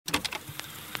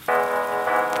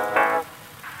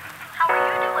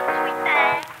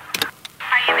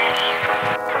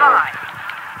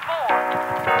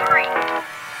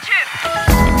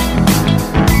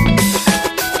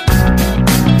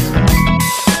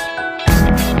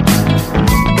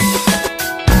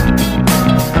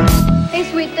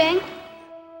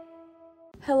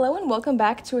welcome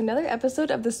back to another episode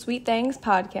of the Sweet Things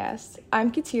podcast. I'm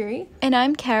Kateri. And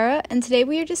I'm Kara, and today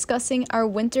we are discussing our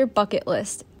winter bucket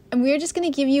list. And we are just going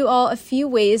to give you all a few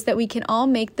ways that we can all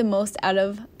make the most out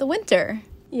of the winter.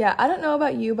 Yeah, I don't know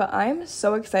about you, but I'm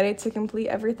so excited to complete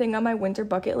everything on my winter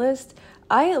bucket list.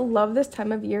 I love this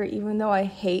time of year even though I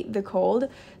hate the cold.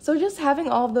 So just having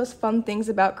all of those fun things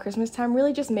about Christmas time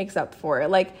really just makes up for it.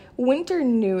 Like, winter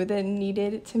knew that it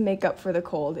needed to make up for the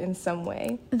cold in some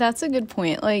way. That's a good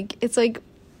point. It's like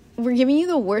we're giving you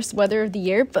the worst weather of the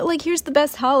year, but here's the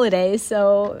best holiday,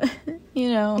 so,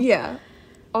 Yeah.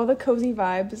 All the cozy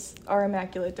vibes are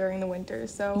immaculate during the winter,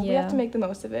 so we have to make the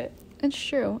most of it. It's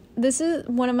true. This is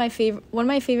one of my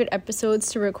favorite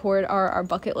episodes to record are our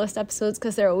bucket list episodes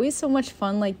because they're always so much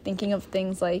fun, thinking of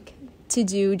things to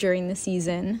do during the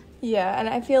season. Yeah, and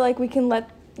I feel like you can let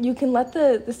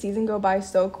the season go by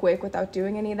so quick without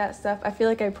doing any of that stuff. I feel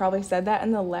like I probably said that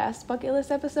in the last bucket list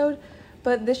episode,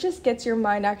 but this just gets your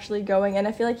mind actually going, and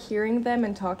I feel like hearing them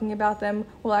and talking about them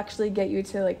will actually get you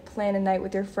to plan a night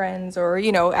with your friends or,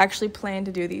 actually plan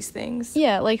to do these things.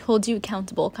 Yeah, hold you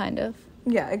accountable kind of.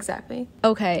 Yeah, exactly.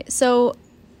 Okay, so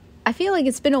I feel like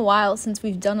it's been a while since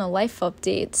we've done a life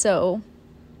update, so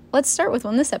let's start with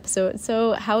one this episode.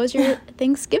 So how was your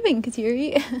Thanksgiving,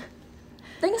 Kateri?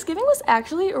 Thanksgiving was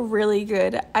actually really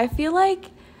good. I feel like,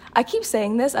 I keep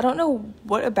saying this, I don't know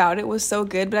what about it was so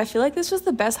good, but I feel like this was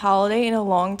the best holiday in a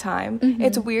long time. Mm-hmm.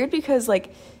 It's weird because,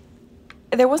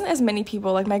 there wasn't as many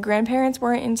people. My grandparents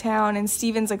weren't in town, and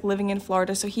Steven's, living in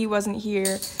Florida, so he wasn't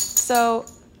here. So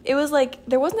it was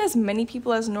there wasn't as many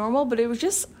people as normal, but it was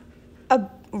just a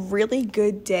really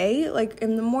good day.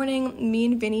 In the morning, me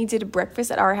and Vinny did breakfast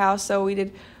at our house, so we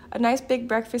did a nice big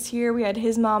breakfast here. We had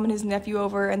his mom and his nephew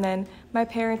over, and then my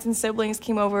parents and siblings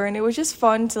came over, and it was just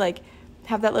fun to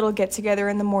have that little get together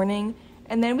in the morning.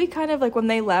 And then we kind of when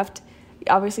they left,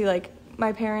 obviously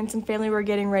my parents and family were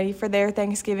getting ready for their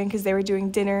Thanksgiving because they were doing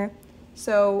dinner,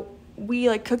 so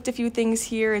we cooked a few things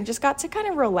here and just got to kind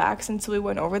of relax until we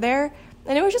went over there.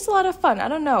 And it was just a lot of fun. I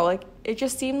don't know, it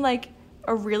just seemed like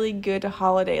a really good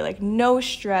holiday. No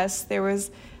stress. There was,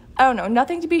 I don't know,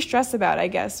 nothing to be stressed about, I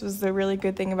guess, was the really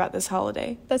good thing about this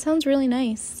holiday. That sounds really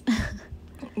nice.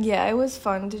 Yeah, it was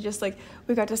fun to just,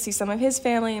 we got to see some of his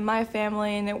family and my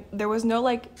family, and there was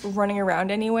no, running around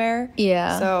anywhere.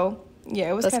 Yeah. So, yeah,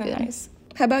 it was kind of nice.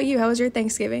 How about you? How was your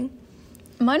Thanksgiving?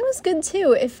 Mine was good,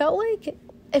 too. It felt like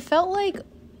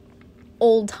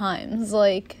old times,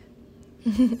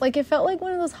 it felt like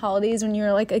one of those holidays when you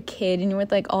were, a kid and you're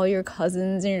with, all your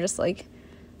cousins and you're just,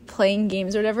 playing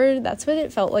games or whatever. That's what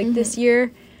it felt like this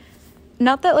year.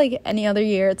 Not that, any other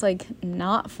year it's,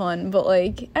 not fun, but, I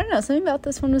don't know, something about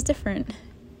this one was different.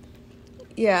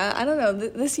 Yeah, I don't know.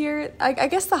 This year, I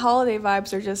guess the holiday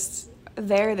vibes are just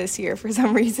there this year for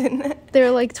some reason.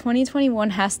 They're 2021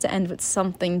 has to end with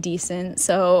something decent,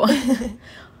 so...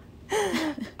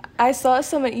 I saw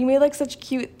you made such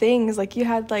cute things. You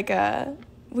had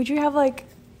would you have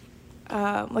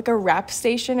a wrap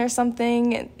station or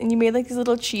something, and you made these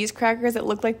little cheese crackers that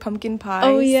looked like pumpkin pies.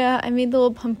 Oh yeah, I made the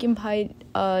little pumpkin pie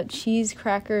cheese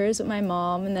crackers with my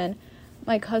mom, and then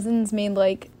my cousins made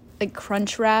like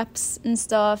crunch wraps and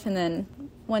stuff, and then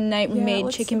one night we made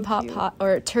chicken pot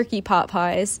or turkey pot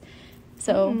pies.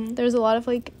 So there was a lot of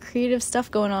creative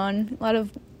stuff going on, a lot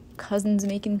of cousins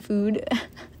making food.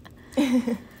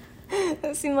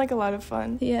 That seemed like a lot of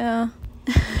fun. Yeah.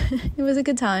 It was a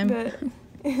good time.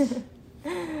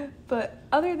 But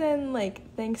other than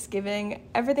Thanksgiving,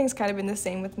 everything's kind of been the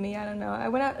same with me. I don't know.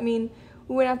 We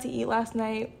went out to eat last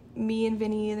night, me and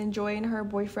Vinny, and then Joy and her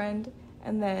boyfriend,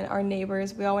 and then our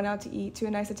neighbors. We all went out to eat to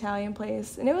a nice Italian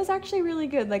place, and it was actually really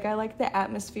good. I liked the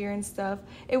atmosphere and stuff.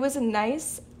 It was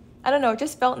it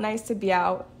just felt nice to be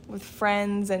out with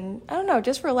friends and, I don't know,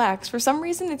 just relax. For some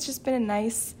reason, it's just been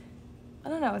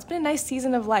it's been a nice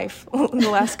season of life in the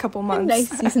last couple months. A nice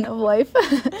season of life.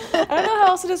 I don't know how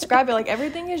else to describe it.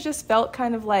 Everything has just felt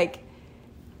kind of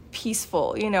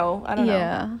peaceful, I don't know.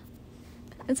 Yeah.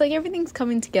 It's everything's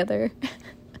coming together.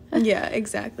 Yeah,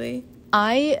 exactly.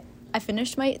 I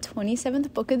finished my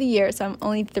 27th book of the year, so I'm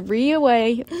only 3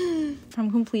 away from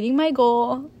completing my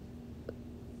goal.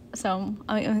 So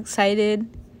I'm excited.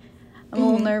 I'm a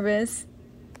little nervous,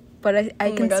 but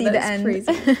I can see the end.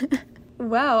 Crazy.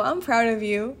 Wow, I'm proud of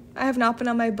you. I have not been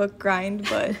on my book grind,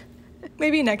 but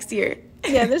maybe next year.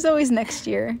 Yeah, there's always next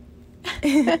year.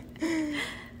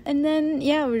 And then,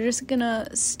 yeah, we're just gonna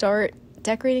start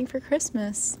decorating for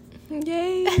Christmas.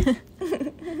 Yay!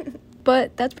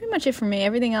 But that's pretty much it for me.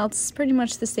 Everything else is pretty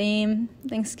much the same.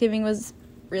 Thanksgiving was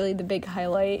really the big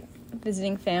highlight,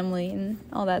 visiting family and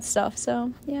all that stuff,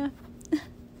 so, yeah.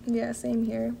 Yeah, same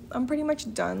here. I'm pretty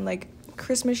much done,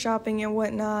 Christmas shopping and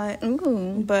whatnot.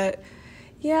 Ooh. But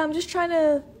yeah, I'm just trying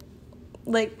to,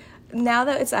 like, now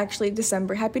that it's actually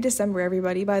December, happy December,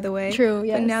 everybody, by the way. True,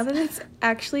 yes. But now that it's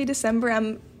actually December,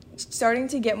 I'm starting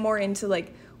to get more into,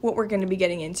 like, what we're going to be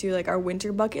getting into, like, our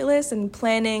winter bucket list and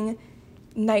planning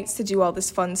nights to do all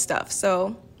this fun stuff.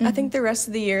 So I think the rest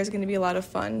of the year is going to be a lot of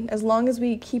fun, as long as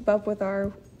we keep up with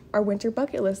our winter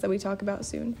bucket list that we talk about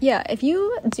soon. Yeah, if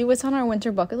you do what's on our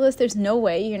winter bucket list, there's no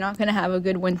way you're not going to have a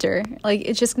good winter. Like,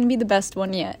 it's just going to be the best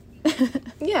one yet.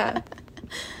 Yeah.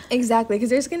 Exactly, because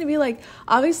there's going to be, like,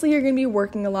 obviously you're going to be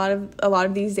working a lot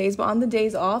of these days, but on the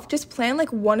days off, just plan,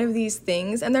 like, one of these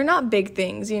things, and they're not big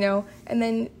things, you know, and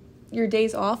then your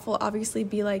days off will obviously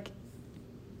be, like,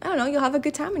 I don't know, you'll have a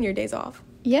good time on your days off.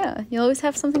 Yeah, you'll always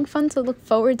have something fun to look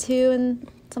forward to and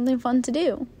something fun to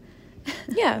do.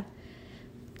 Yeah.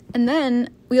 And then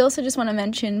we also just want to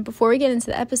mention, before we get into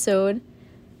the episode,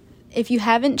 if you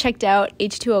haven't checked out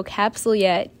H2O Capsule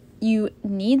yet, you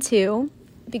need to,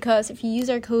 because if you use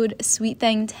our code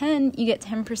SweetThang10, you get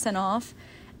 10% off,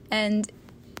 and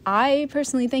I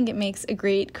personally think it makes a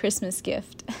great Christmas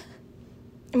gift.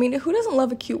 I mean, who doesn't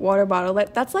love a cute water bottle?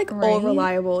 That's, like, Right? all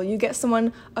reliable. You get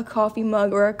someone a coffee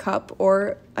mug or a cup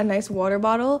or a nice water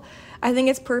bottle. I think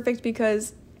it's perfect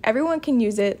because everyone can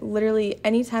use it literally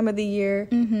any time of the year.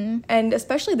 Mm-hmm. And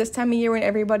especially this time of year when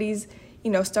everybody's,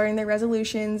 you know, starting their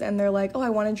resolutions and they're like, oh, I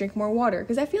want to drink more water.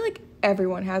 Because I feel like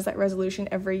everyone has that resolution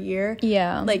every year.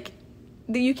 Yeah. Like,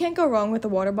 you can't go wrong with a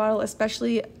water bottle,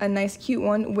 especially a nice, cute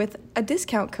one with a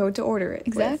discount code to order it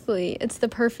Exactly. It's the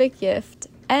perfect gift.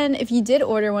 And if you did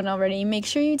order one already, make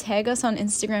sure you tag us on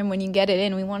Instagram when you get it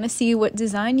in. We want to see what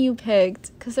design you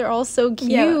picked because they're all so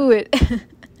cute. Yeah.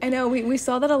 I know, we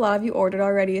saw that a lot of you ordered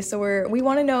already, so we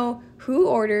want to know who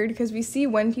ordered, because we see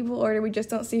when people order, we just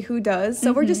don't see who does.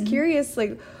 So we're just curious,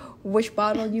 like, which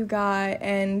bottle you got,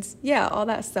 and yeah, all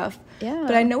that stuff. Yeah.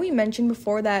 But I know we mentioned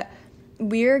before that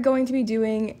we're going to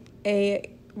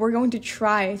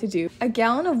try to do a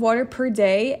gallon of water per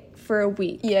day for a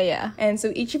week. Yeah. And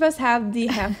so each of us have the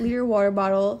half-liter water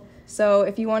bottle. So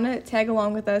if you want to tag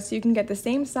along with us, you can get the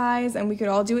same size, and we could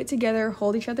all do it together,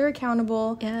 hold each other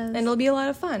accountable, and it'll be a lot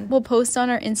of fun. We'll post on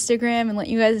our Instagram and let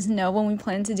you guys know when we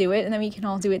plan to do it, and then we can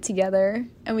all do it together,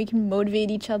 and we can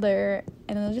motivate each other,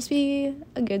 and it'll just be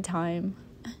a good time.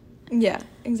 Yeah,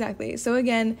 exactly. So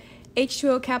again,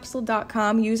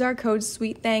 h2ocapsule.com, use our code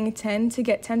SweetThang10 to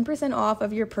get 10% off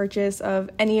of your purchase of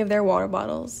any of their water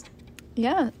bottles.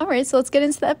 Yeah, all right, so let's get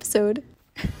into the episode.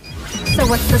 So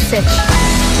what's the sitch?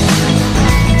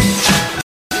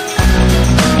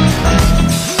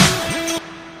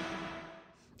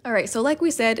 All right, so like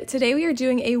we said, today we are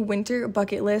doing a winter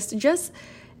bucket list. Just,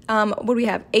 what do we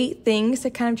have? 8 things to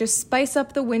kind of just spice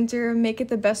up the winter, make it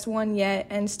the best one yet,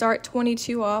 and start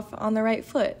 22 off on the right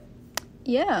foot.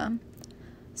 Yeah.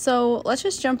 So let's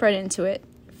just jump right into it.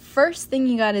 First thing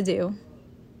you gotta do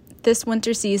this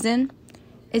winter season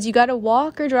is you gotta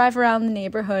walk or drive around the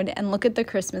neighborhood and look at the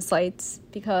Christmas lights,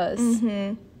 because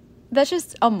that's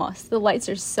just a must. The lights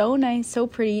are so nice, so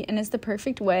pretty, and it's the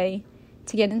perfect way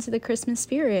to get into the Christmas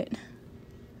spirit.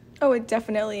 Oh, it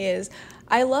definitely is.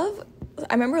 I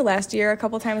remember last year a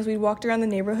couple times we walked around the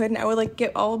neighborhood and I would, like,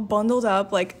 get all bundled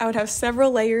up. Like, I would have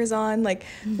several layers on, like,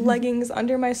 leggings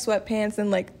under my sweatpants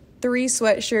and, like, 3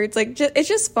 sweatshirts. Like, it's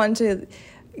just fun to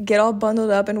get all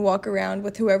bundled up and walk around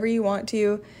with whoever you want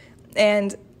to.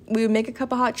 And we would make a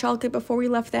cup of hot chocolate before we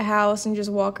left the house and just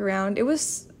walk around.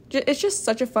 It's just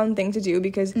such a fun thing to do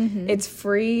because it's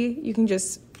free. You can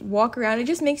just walk around. It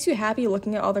just makes you happy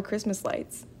looking at all the Christmas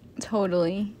lights.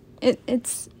 Totally.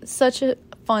 It's such a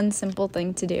fun, simple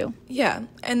thing to do. Yeah.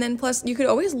 And then plus, you could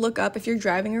always look up if you're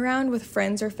driving around with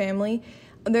friends or family.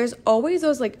 There's always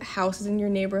those, like, houses in your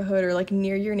neighborhood or, like,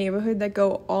 near your neighborhood that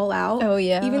go all out. Oh,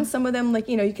 yeah. Even some of them, like,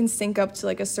 you know, you can sync up to,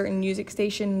 like, a certain music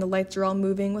station and the lights are all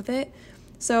moving with it.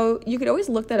 So you could always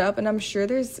look that up, and I'm sure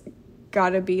there's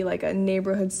gotta be, like, a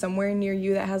neighborhood somewhere near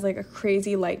you that has, like, a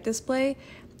crazy light display.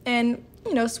 And,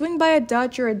 you know, swing by a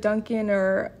Dutch or a Dunkin'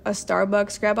 or a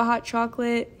Starbucks, grab a hot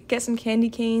chocolate, get some candy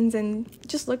canes, and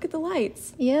just look at the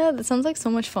lights. Yeah, that sounds like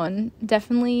so much fun.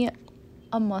 Definitely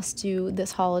a must-do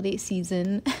this holiday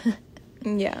season.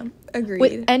 Yeah,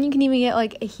 agreed. And you can even get,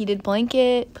 like, a heated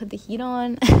blanket, put the heat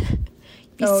on.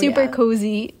 Be super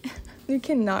cozy. You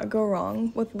cannot go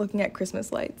wrong with looking at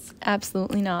Christmas lights.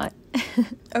 Absolutely not.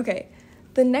 Okay,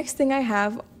 the next thing I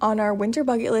have on our winter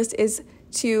bucket list is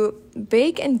to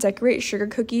bake and decorate sugar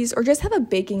cookies or just have a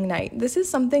baking night. This is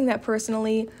something that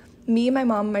personally, me, my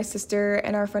mom, my sister,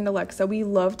 and our friend Alexa, we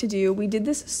love to do. We did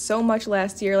this so much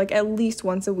last year, like at least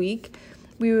once a week.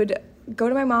 We would go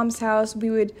to my mom's house,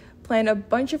 we would planned a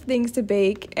bunch of things to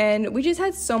bake, and we just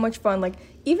had so much fun. Like,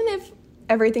 even if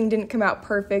everything didn't come out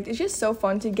perfect, it's just so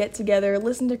fun to get together,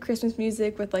 listen to Christmas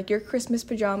music with, like, your Christmas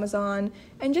pajamas on,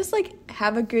 and just, like,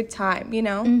 have a good time, you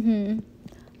know? Mm-hmm.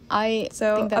 I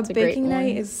think that's a baking great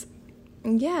night one. is...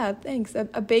 Yeah, thanks.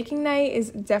 A baking night is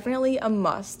definitely a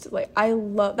must. Like,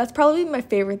 that's probably my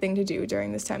favorite thing to do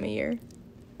during this time of year.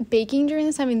 Baking during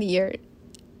this time of the year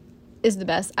is the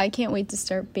best. I can't wait to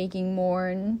start baking more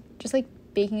and just, like,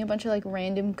 baking a bunch of, like,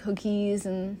 random cookies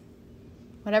and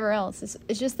whatever else.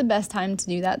 It's just the best time to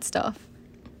do that stuff.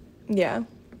 Yeah.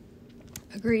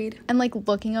 Agreed. And, like,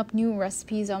 looking up new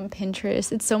recipes on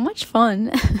Pinterest. It's so much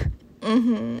fun.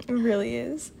 It really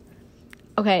is.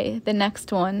 Okay, the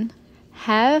next one.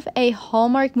 Have a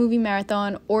Hallmark movie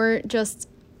marathon or just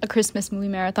a Christmas movie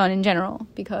marathon in general,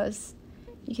 because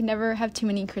you can never have too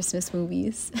many Christmas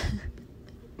movies.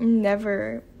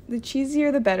 Never. The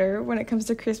cheesier the better when it comes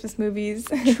to Christmas movies.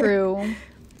 True.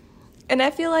 And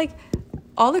I feel like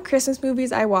all the Christmas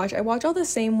movies I watch all the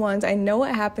same ones. I know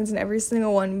what happens in every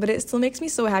single one, but it still makes me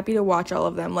so happy to watch all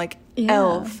of them. Like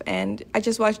Elf, and I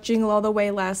just watched Jingle All the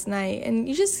Way last night, and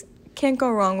you just can't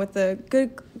go wrong with a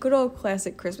good old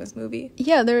classic Christmas movie.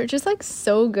 Yeah, they're just, like,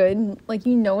 so good. Like,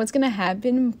 you know what's gonna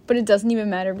happen, but it doesn't even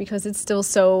matter because it's still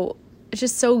so... It's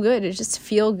just so good. It just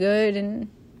feel good, and...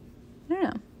 I don't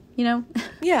know. You know?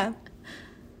 Yeah.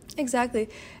 Exactly.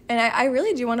 And I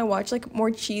really do want to watch, like, more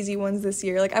cheesy ones this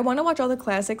year. Like, I want to watch all the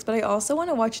classics, but I also want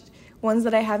to watch ones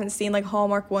that I haven't seen, like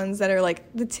Hallmark ones that are, like,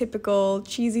 the typical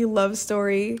cheesy love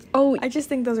story. Oh, I just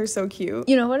think those are so cute.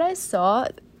 you know what I saw?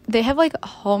 They have, like, a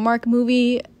Hallmark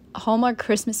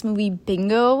Christmas movie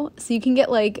bingo, so you can get,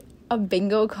 like, a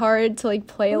bingo card to, like,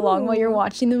 play along while you're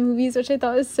watching the movies, which I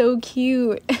thought was so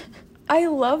cute. I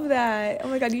love that. Oh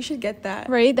my god, you should get that.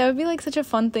 Right? That would be, like, such a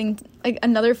fun thing, like,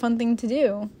 another fun thing to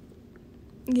do.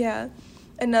 Yeah.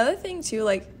 Another thing, too,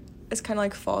 like, it's kind of,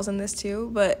 like, falls in this,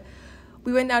 too, but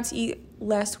we went out to eat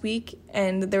last week,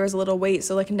 and there was a little wait,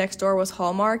 so, like, next door was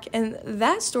Hallmark, and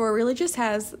that store really just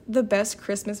has the best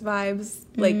Christmas vibes.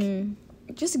 Like,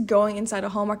 just going inside a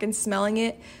Hallmark and smelling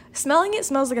it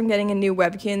smells like I'm getting a new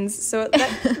Webkinz, so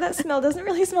that smell doesn't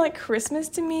really smell like Christmas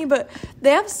to me, but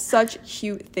they have such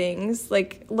cute things.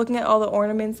 Like, looking at all the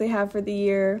ornaments they have for the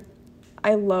year,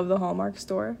 I love the Hallmark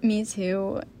store. Me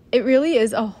too. It really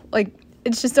is,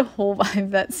 it's just a whole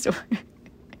vibe, that store.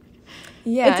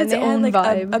 Yeah, it's its and they own had,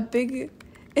 like, vibe. a big...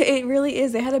 It really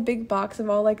is. They had a big box of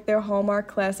all, like, their Hallmark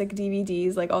classic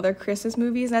DVDs, like, all their Christmas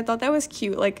movies, and I thought that was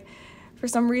cute. Like, for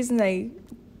some reason, I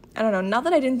don't know, not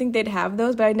that I didn't think they'd have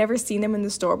those, but I'd never seen them in the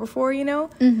store before, you know?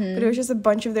 Mm-hmm. But it was just a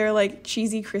bunch of their, like,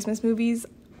 cheesy Christmas movies,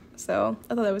 so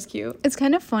I thought that was cute. It's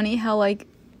kind of funny how, like,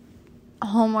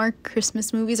 Hallmark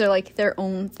Christmas movies are, like, their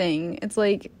own thing. It's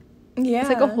like... Yeah. It's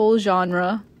like a whole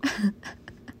genre.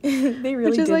 They really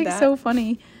Which is, did like, that. so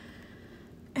funny.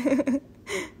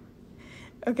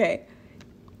 Okay.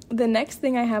 The next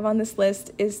thing I have on this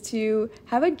list is to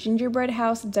have a gingerbread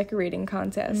house decorating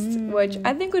contest, which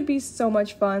I think would be so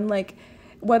much fun. Like,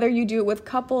 whether you do it with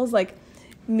couples, like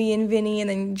me and Vinny, and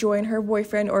then Joy and her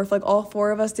boyfriend, or if, like, all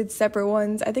four of us did separate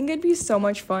ones, I think it'd be so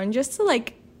much fun just to,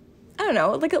 like, I don't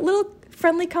know, like a little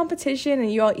friendly competition,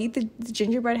 and you all eat the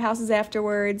gingerbread houses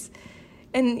afterwards.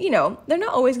 And, you know, they're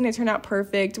not always going to turn out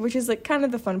perfect, which is, like, kind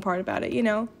of the fun part about it, you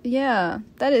know? Yeah,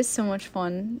 that is so much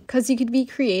fun. Because you could be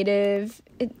creative.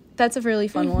 That's a really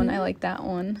fun one. I like that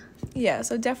one. Yeah,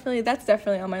 so that's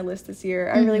definitely on my list this year.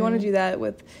 I really want to do that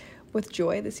with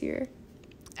Joy this year.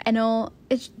 I know,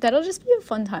 that'll just be a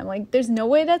fun time. Like, there's no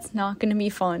way that's not going to be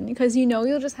fun. Because you know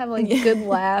you'll just have, like, good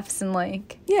laughs and,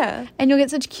 like... Yeah. And you'll get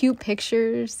such cute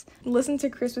pictures. Listen to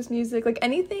Christmas music. Like,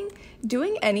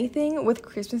 doing anything with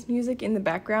Christmas music in the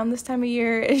background this time of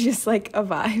year is just, like, a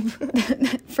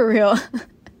vibe. For real.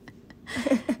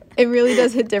 It really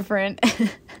does hit different.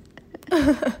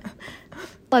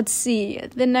 Let's see.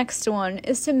 The next one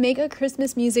is to make a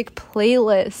Christmas music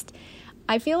playlist.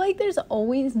 I feel like there's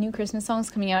always new Christmas songs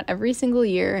coming out every single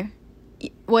year,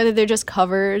 whether they're just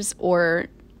covers or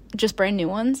just brand new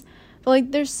ones. But,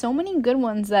 like, there's so many good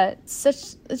ones that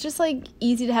it's just, like,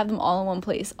 easy to have them all in one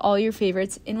place. All your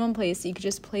favorites in one place. So you could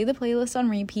just play the playlist on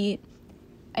repeat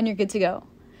and you're good to go.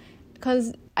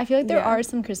 Because I feel like there are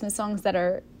some Christmas songs that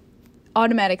are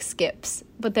automatic skips,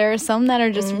 but there are some that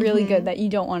are just really good that you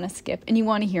don't want to skip and you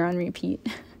want to hear on repeat.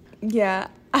 Yeah,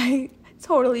 I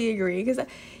totally agree, because,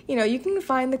 you know, you can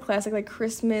find the classic, like,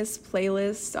 Christmas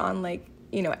playlist on, like,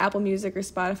 you know, Apple Music or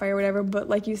Spotify or whatever, but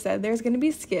like you said, there's going to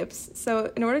be skips.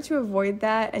 So in order to avoid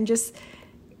that and just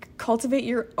cultivate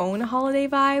your own holiday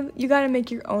vibe, you got to make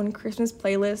your own Christmas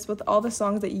playlist with all the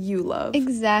songs that you love.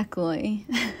 Exactly.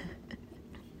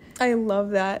 I love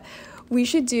that. We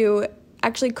should do,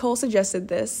 actually Cole suggested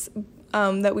this,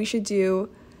 that we should do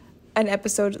an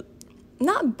episode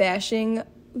not bashing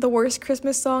the worst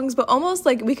Christmas songs, but almost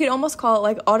like we could almost call it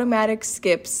like automatic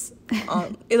skips,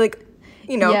 like,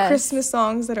 you know, Yes. Christmas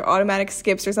songs that are automatic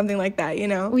skips or something like that, you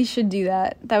know? We should do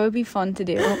that. That would be fun to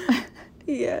do.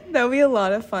 Yeah, that would be a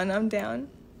lot of fun. I'm down.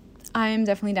 I'm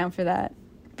definitely down for that.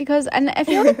 Because, and I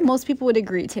feel like most people would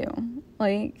agree too.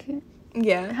 Like,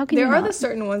 Yeah. How can there you are not? the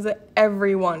certain ones that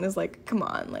everyone is like, come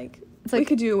on, like, It's we like-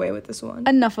 could do away with this one.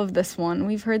 enough of this one.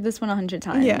 We've heard this one 100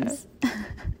 times. Yeah.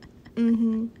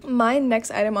 My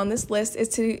next item on this list is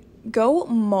to go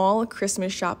mall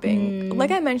Christmas shopping. Like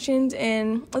I mentioned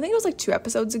in, I think it was like 2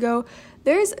 episodes ago,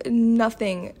 there's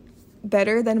nothing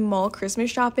better than mall Christmas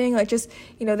shopping. Like, just,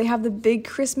 you know, they have the big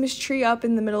Christmas tree up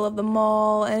in the middle of the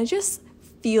mall, and it just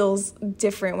feels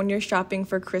different when you're shopping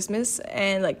for Christmas,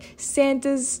 and like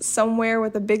Santa's somewhere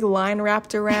with a big line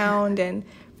wrapped around, and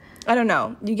I don't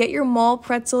know, you get your mall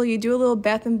pretzel, you do a little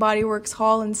Bath and Body Works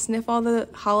haul and sniff all the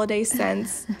holiday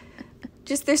scents.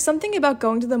 Just, there's something about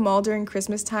going to the mall during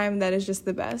Christmas time that is just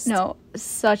the best. No,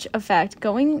 such a fact.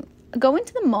 Going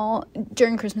to the mall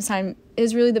during Christmas time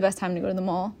is really the best time to go to the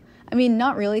mall. I mean,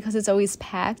 not really because it's always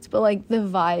packed, but like the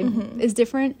vibe is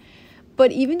different.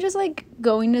 But even just like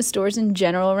going to stores in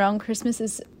general around Christmas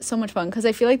is so much fun because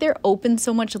I feel like they're open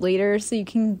so much later, so you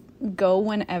can go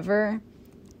whenever.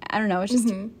 I don't know.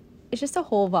 It's just a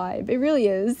whole vibe. It really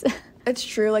is. It's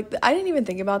true. Like, I didn't even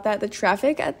think about that. The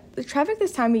traffic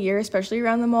this time of year, especially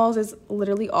around the malls, is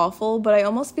literally awful. But I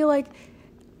almost feel like,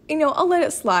 you know, I'll let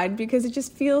it slide because it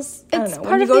just feels, I don't It's know,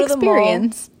 part when you of go the to the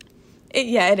experience. mall.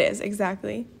 Yeah, it is,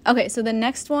 exactly. Okay, so the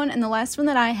next one and the last one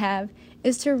that I have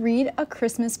is to read a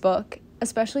Christmas book,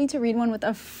 especially to read one with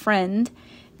a friend,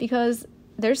 because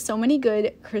there's so many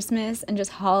good Christmas and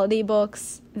just holiday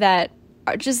books that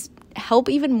are just help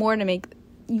even more to make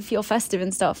you feel festive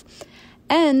and stuff.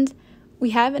 And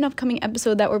we have an upcoming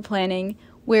episode that we're planning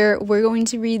where we're going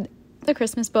to read the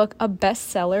Christmas book, a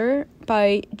bestseller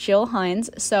by Jill Hines.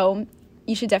 So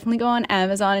you should definitely go on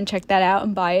Amazon and check that out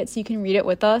and buy it so you can read it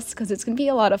with us because it's going to be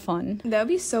a lot of fun. That would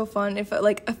be so fun if,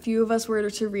 like, a few of us were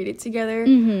to read it together.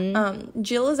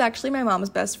 Jill is actually my mom's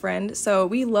best friend, so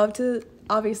we love to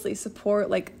obviously support,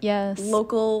 like, Yes.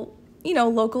 local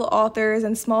authors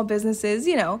and small businesses,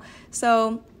 you know.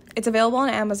 So it's available on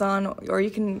Amazon, or you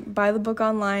can buy the book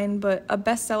online, but a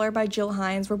bestseller by Jill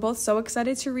Hines. We're both so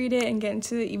excited to read it and get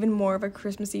into even more of a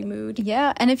Christmassy mood.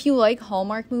 Yeah, and if you like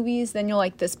Hallmark movies, then you'll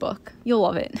like this book. You'll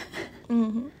love it.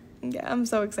 Yeah, I'm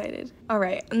so excited. All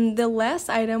right, and the last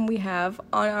item we have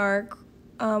on our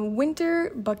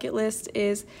winter bucket list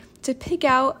is to pick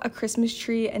out a Christmas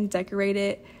tree and decorate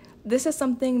it. This is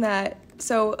something that,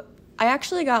 so I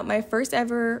actually got my first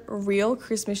ever real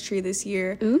Christmas tree this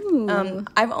year. Ooh.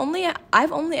 I've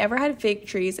only ever had fake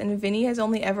trees, and Vinny has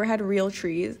only ever had real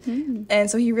trees. And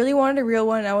so he really wanted a real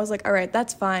one, and I was like, all right,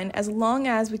 that's fine, as long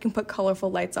as we can put colorful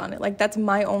lights on it. Like, that's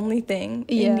my only thing.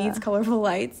 Yeah. It needs colorful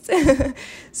lights.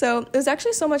 So it was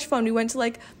actually so much fun. We went to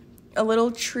like a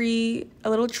little tree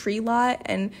lot,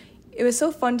 and it was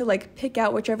so fun to like pick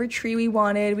out whichever tree we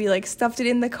wanted. We like stuffed it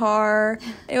in the car.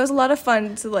 It was a lot of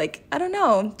fun to, like, I don't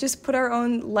know, just put our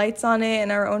own lights on it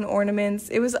and our own ornaments.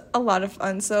 It was a lot of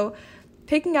fun. So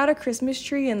picking out a Christmas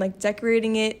tree and like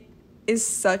decorating it is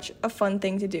such a fun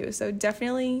thing to do. So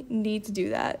definitely need to do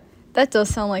that. That does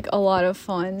sound like a lot of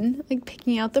fun. Like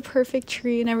picking out the perfect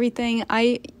tree and everything.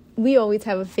 We always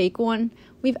have a fake one.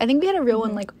 I think we had a real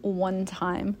one like one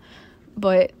time.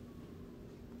 But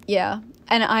yeah.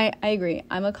 And I agree.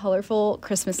 I'm a colorful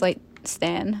Christmas light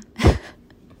stan.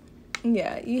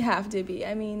 Yeah, you have to be.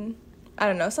 I mean, I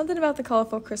don't know, something about the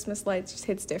colorful Christmas lights just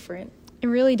hits different. It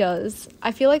really does.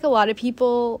 I feel like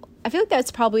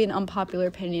that's probably an unpopular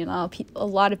opinion. A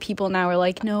lot of people now are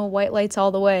like, no, white lights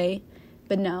all the way.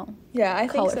 But no. Yeah, I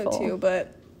think Colorful. so too,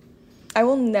 but I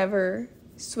will never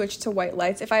switch to white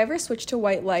lights. If I ever switch to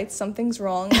white lights, something's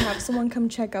wrong. Have someone come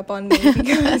check up on me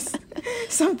because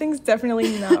something's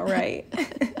definitely not right.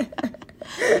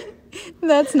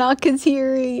 That's not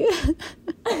Kateri.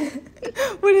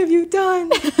 What have you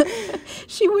done?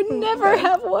 She would never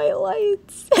have white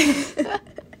lights.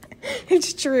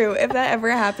 It's true. If that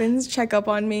ever happens, check up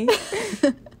on me.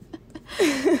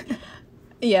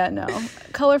 Yeah, no.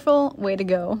 Colorful, way to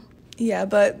go. Yeah,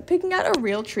 but picking out a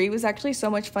real tree was actually so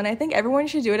much fun. I think everyone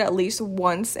should do it at least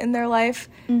once in their life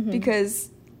because,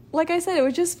 like I said, it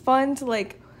was just fun to,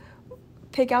 like,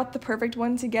 pick out the perfect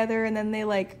one together, and then they,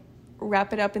 like,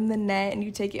 wrap it up in the net and you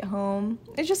take it home.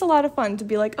 It's just a lot of fun to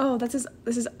be like, oh, this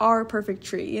is our perfect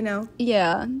tree, you know?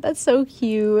 Yeah, that's so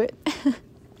cute.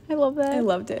 I love that. I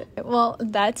loved it. Well,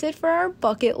 that's it for our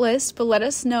bucket list, but let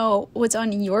us know what's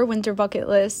on your winter bucket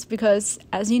list because,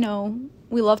 as you know,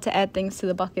 we love to add things to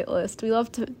the bucket list. We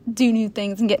love to do new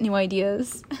things and get new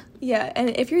ideas. Yeah,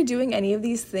 and if you're doing any of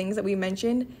these things that we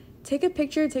mentioned, take a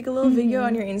picture, take a little video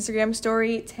on your Instagram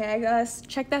story, tag us,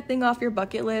 check that thing off your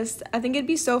bucket list. I think it'd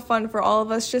be so fun for all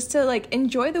of us just to, like,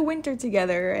 enjoy the winter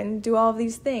together and do all of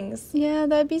these things. Yeah,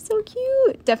 that'd be so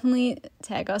cute. Definitely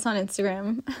tag us on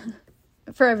Instagram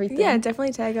for everything. Yeah,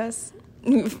 definitely tag us.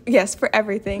 Yes, for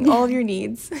everything, all of your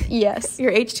needs. Yes.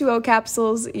 Your H2O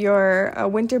capsules, your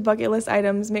winter bucket list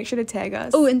items, make sure to tag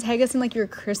us. Oh, and tag us in, like, your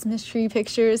Christmas tree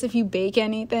pictures if you bake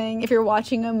anything, if you're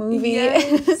watching a movie.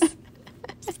 Yes.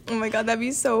 Oh my god, that'd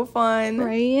be so fun.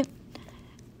 Right?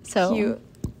 So, cute.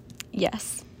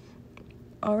 Yes.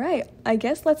 All right, I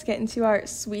guess let's get into our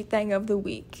sweet thing of the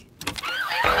week. How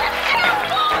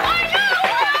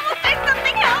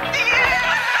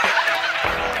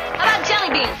about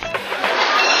jelly beans?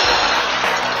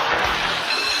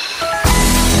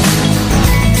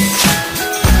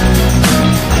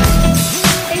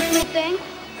 Hey, sweet thing.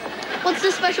 What's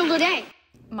so special today?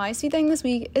 My sweet thing this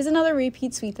week is another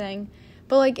repeat sweet thing,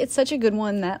 but, like, it's such a good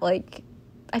one that, like,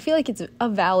 I feel like it's a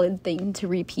valid thing to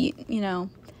repeat, you know?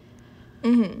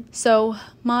 So,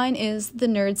 mine is the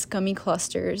Nerds Gummy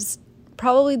Clusters.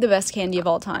 Probably the best candy of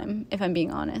all time, if I'm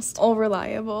being honest. All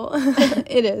reliable.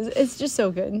 It is. It's just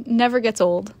so good. Never gets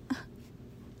old.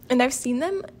 And I've seen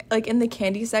them, like, in the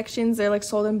candy sections. They're, like,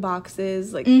 sold in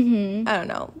boxes. Like, I don't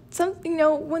know. You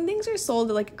know, when things are sold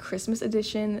at, like, a Christmas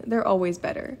edition, they're always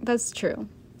better. That's true.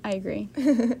 I agree.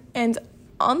 And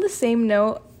on the same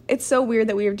note, it's so weird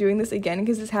that we are doing this again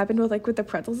because this happened with the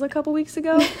pretzels a couple weeks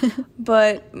ago.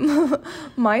 But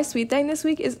my sweet thing this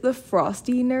week is the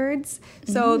Frosty Nerds.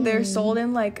 So they're sold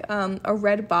in, like, a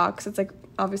red box. It's, like,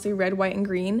 obviously red, white, and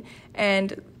green.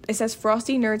 And it says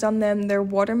Frosty Nerds on them. They're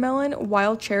watermelon,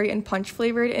 wild cherry, and punch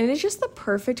flavored. And it is just the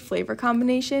perfect flavor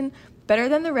combination. Better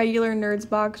than the regular Nerds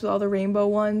box with all the rainbow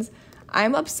ones.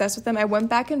 I'm obsessed with them. I went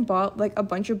back and bought, like, a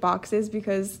bunch of boxes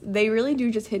because they really do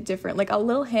just hit different. Like, a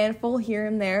little handful here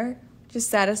and there just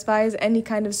satisfies any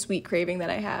kind of sweet craving that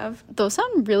I have. Those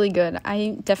sound really good.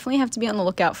 I definitely have to be on the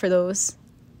lookout for those.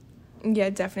 Yeah,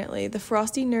 definitely. The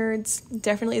Frosty Nerds,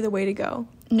 definitely the way to go.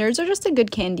 Nerds are just a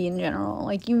good candy in general.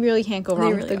 Like, you really can't go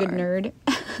wrong with a good nerd.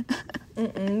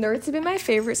 Nerds have been my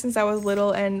favorite since I was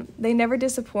little, and they never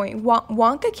disappoint.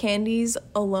 Wonka candies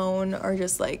alone are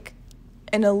just, like,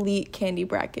 an elite candy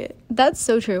bracket. That's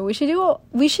so true. We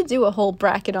should do a whole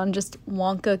bracket on just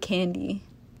Wonka candy.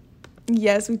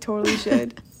 Yes, we totally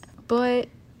should. But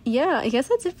yeah, I guess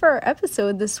that's it for our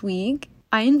episode this week.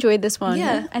 I enjoyed this one.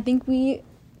 Yeah. I think we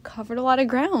covered a lot of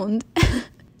ground.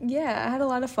 Yeah, I had a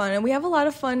lot of fun, and we have a lot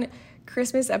of fun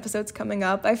Christmas episodes coming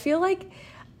up. I feel like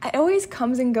it always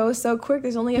comes and goes so quick.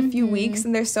 There's only a few weeks,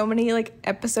 and there's so many, like,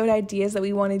 episode ideas that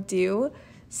we want to do.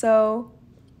 So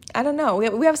I don't know.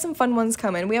 We have some fun ones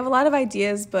coming. We have a lot of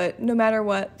ideas, but no matter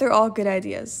what, they're all good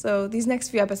ideas. So these next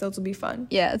few episodes will be fun.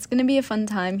 Yeah, it's going to be a fun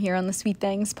time here on the Sweet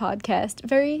Things podcast.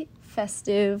 Very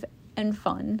festive and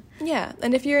fun. Yeah,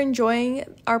 and if you're enjoying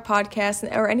our podcast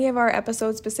or any of our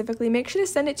episodes specifically, make sure to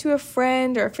send it to a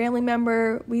friend or a family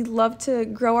member. We love to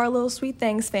grow our little Sweet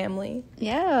Things family.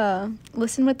 Yeah,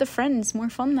 listen with the friends. More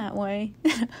fun that way.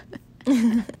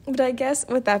 But I guess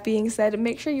with that being said,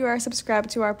 make sure you are subscribed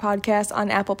to our podcast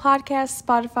on Apple Podcasts,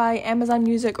 Spotify, Amazon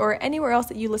Music, or anywhere else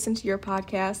that you listen to your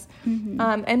podcasts.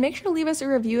 And make sure to leave us a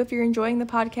review if you're enjoying the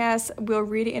podcast. We'll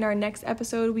read it in our next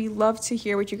episode. We love to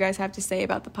hear what you guys have to say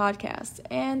about the podcast.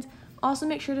 And also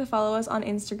make sure to follow us on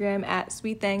Instagram at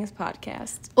Sweet Things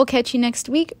Podcast. We'll catch you next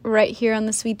week right here on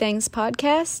the Sweet Things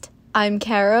podcast. I'm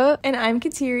Kara. And I'm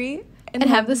Kateri. And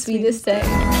have the sweetest day.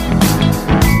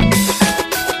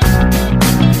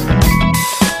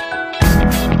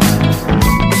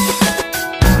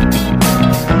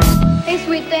 Hey,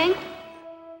 sweet thing.